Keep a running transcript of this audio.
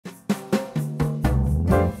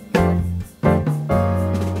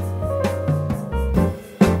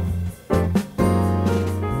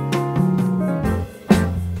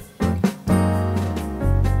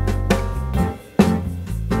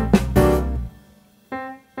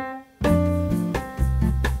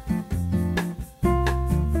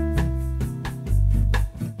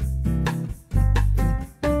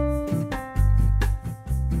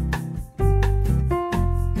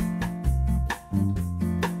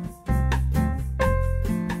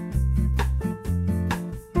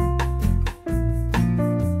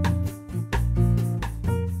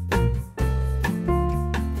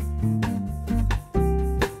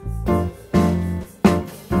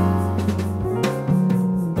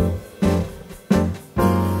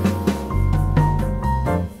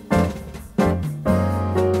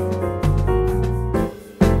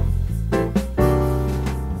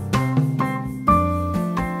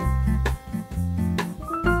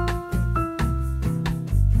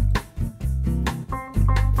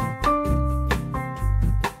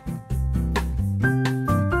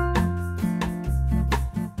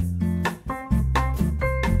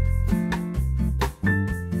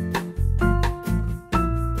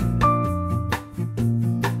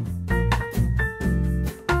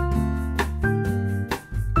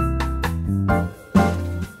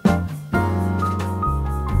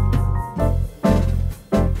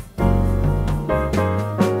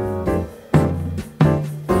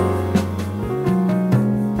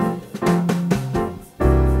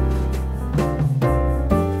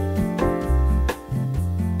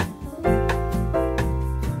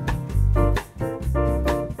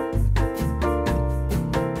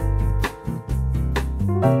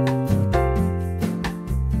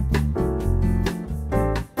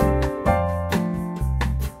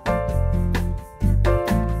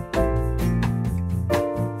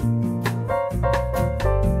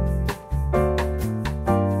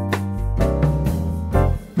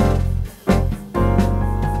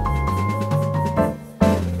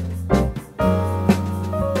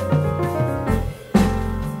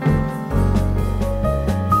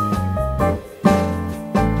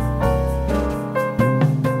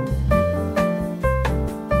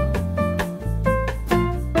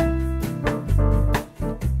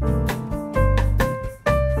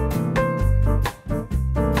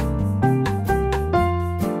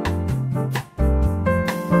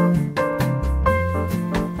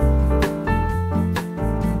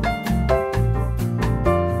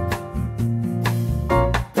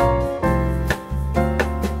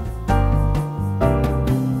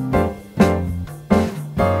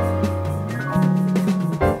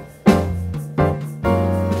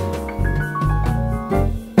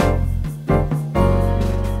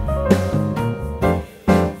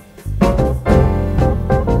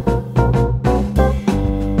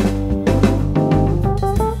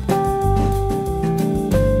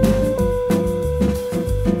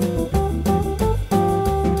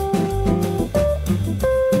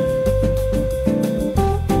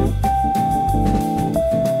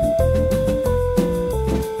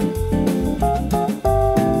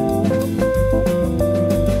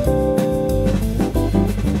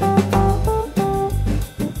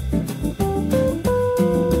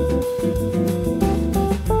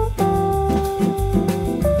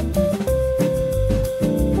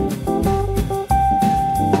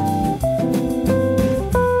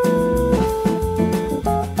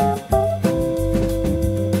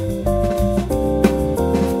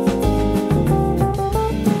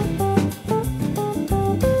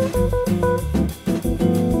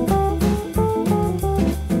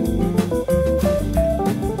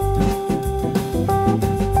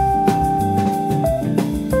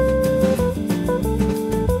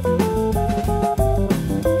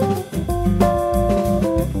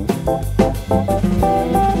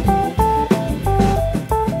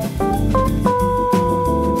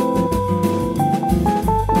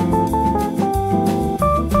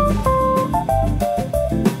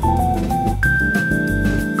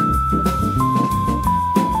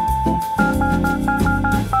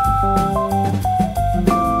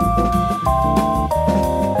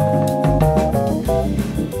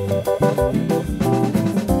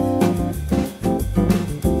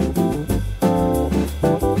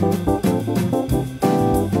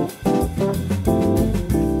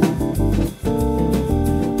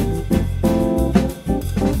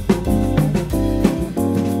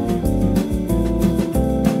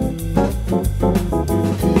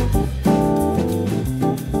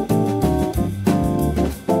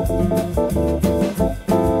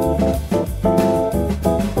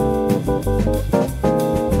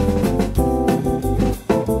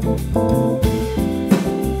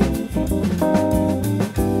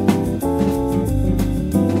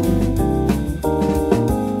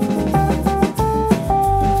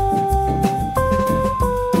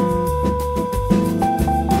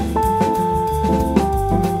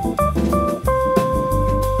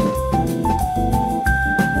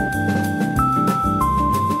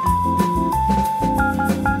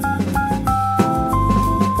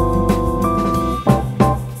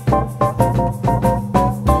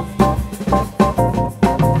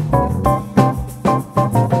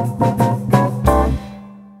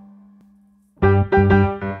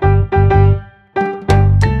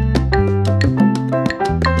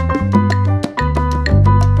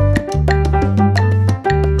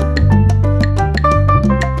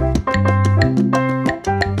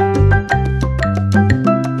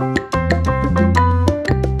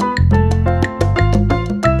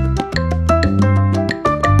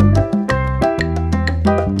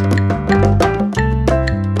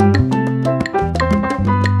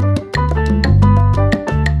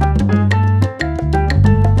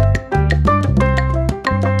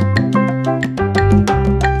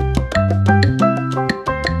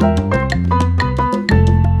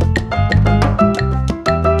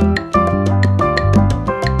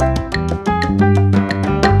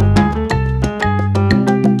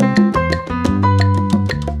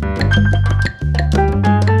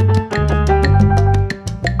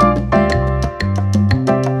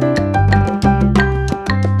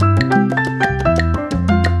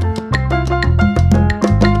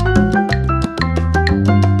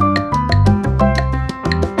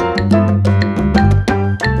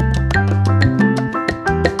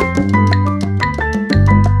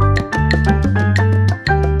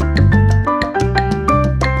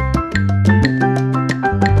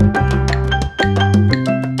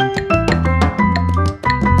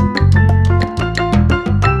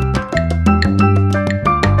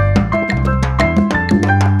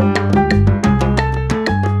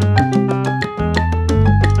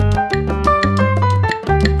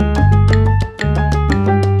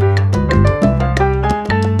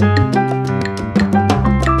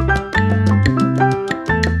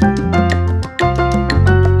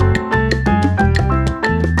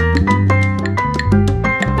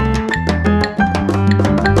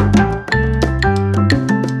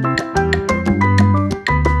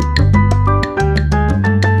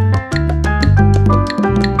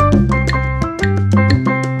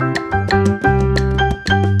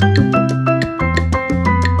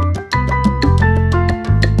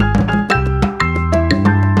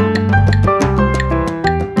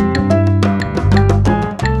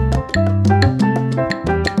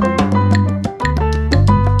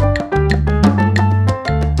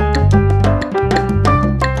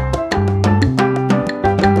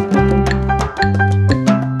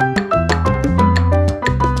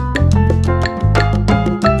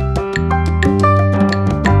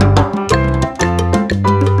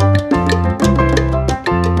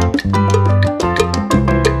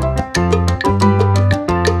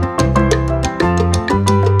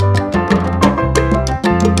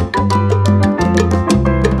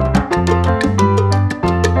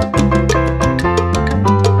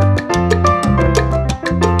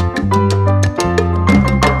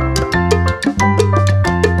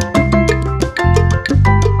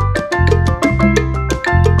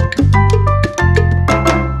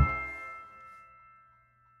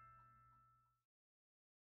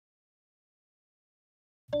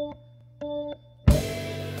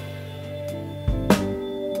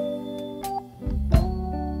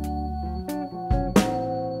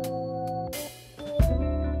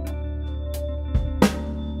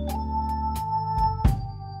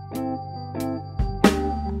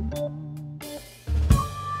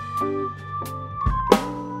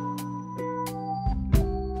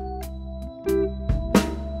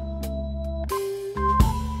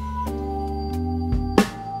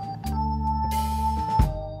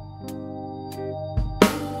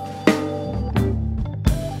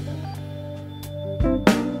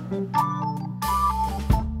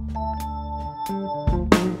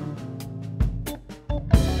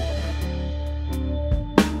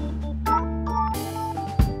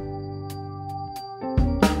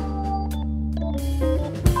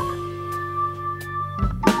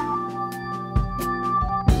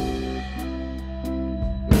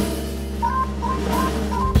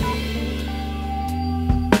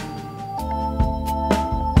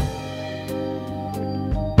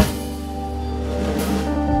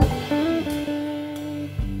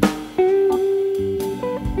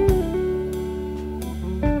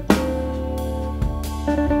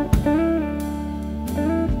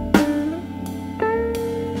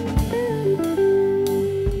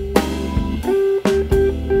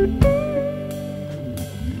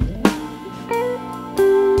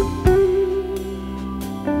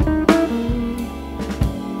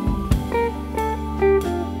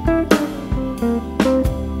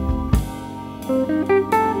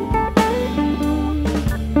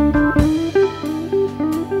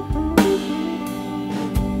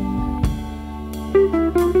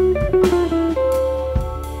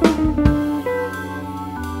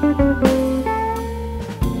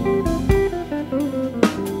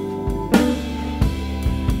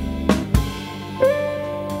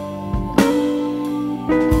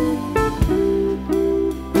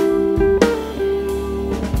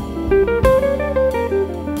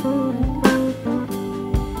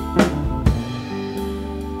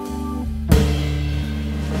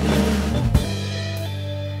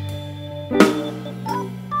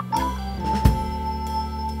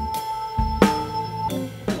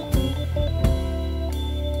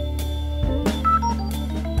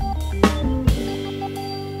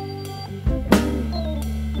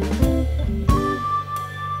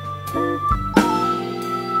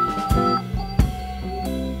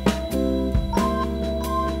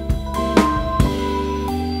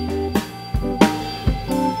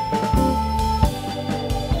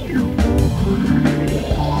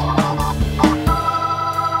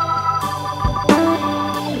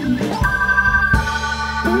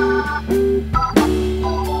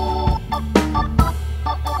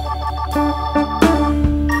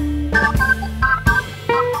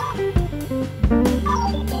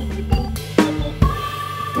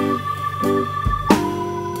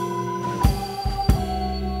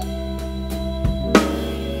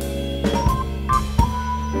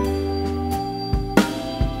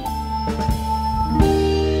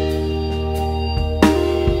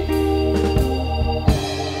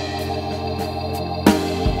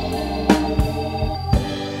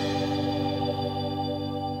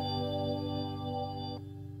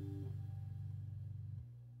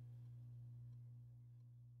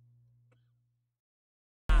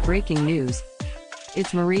Breaking news.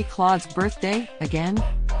 It's Marie Claude's birthday, again?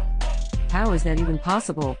 How is that even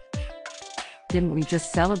possible? Didn't we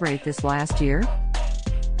just celebrate this last year?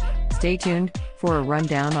 Stay tuned for a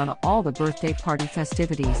rundown on all the birthday party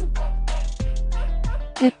festivities.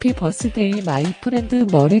 Happy birthday, my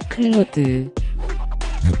friend Marie Claude.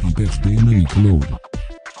 Happy birthday, Marie Claude.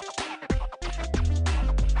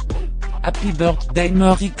 Happy birthday,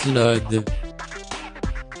 Marie Claude.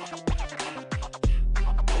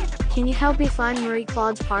 Can you help me find Marie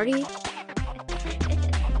Claude's party?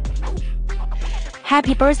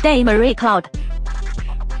 Happy birthday, Marie Claude.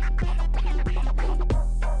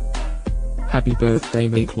 Happy birthday,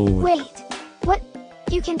 Marie Claude. Wait, what?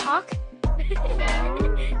 You can talk?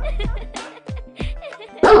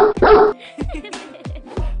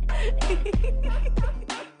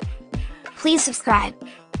 Please subscribe,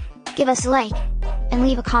 give us a like, and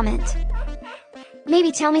leave a comment.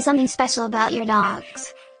 Maybe tell me something special about your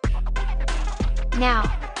dogs. Now,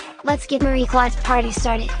 let's get Marie Claude's party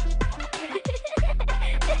started.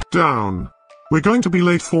 Down. We're going to be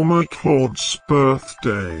late for Marie Claude's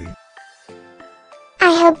birthday.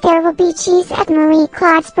 I hope there will be cheese at Marie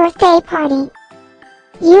Claude's birthday party.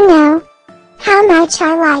 You know how much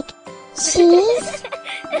I like cheese.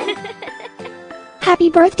 Happy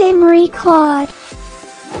birthday, Marie Claude.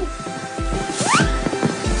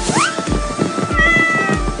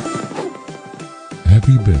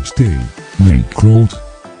 Happy birthday, Marie Claude.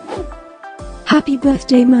 Happy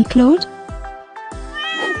birthday, my Claude.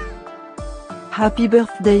 Happy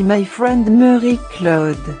birthday, my friend Marie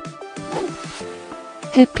Claude.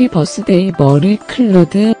 Happy birthday, Marie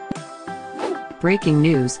Claude. Breaking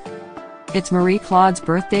news. It's Marie Claude's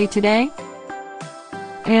birthday today?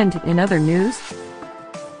 And in other news,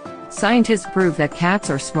 scientists prove that cats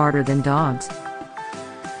are smarter than dogs.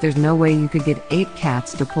 There's no way you could get 8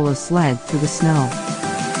 cats to pull a sled through the snow.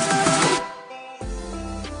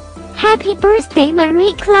 Happy birthday,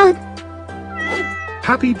 Marie Claude.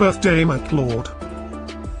 Happy birthday, my Claude.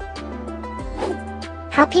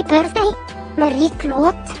 Happy birthday, Marie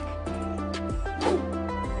Claude.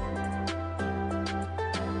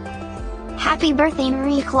 Happy birthday,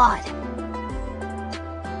 Marie Claude.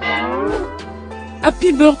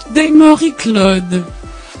 Happy birthday, Marie Claude.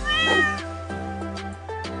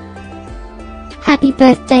 Happy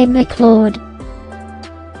birthday, my Claude.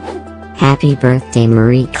 Happy birthday,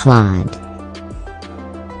 Marie Claude.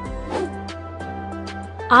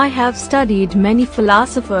 I have studied many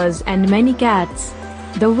philosophers and many cats.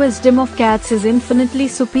 The wisdom of cats is infinitely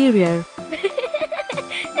superior.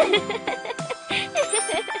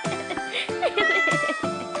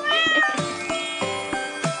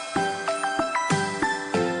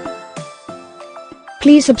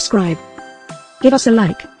 Please subscribe, give us a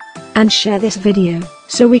like, and share this video,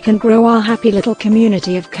 so we can grow our happy little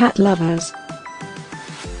community of cat lovers.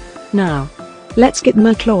 Now, let's get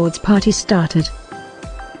Marie Claude's party started.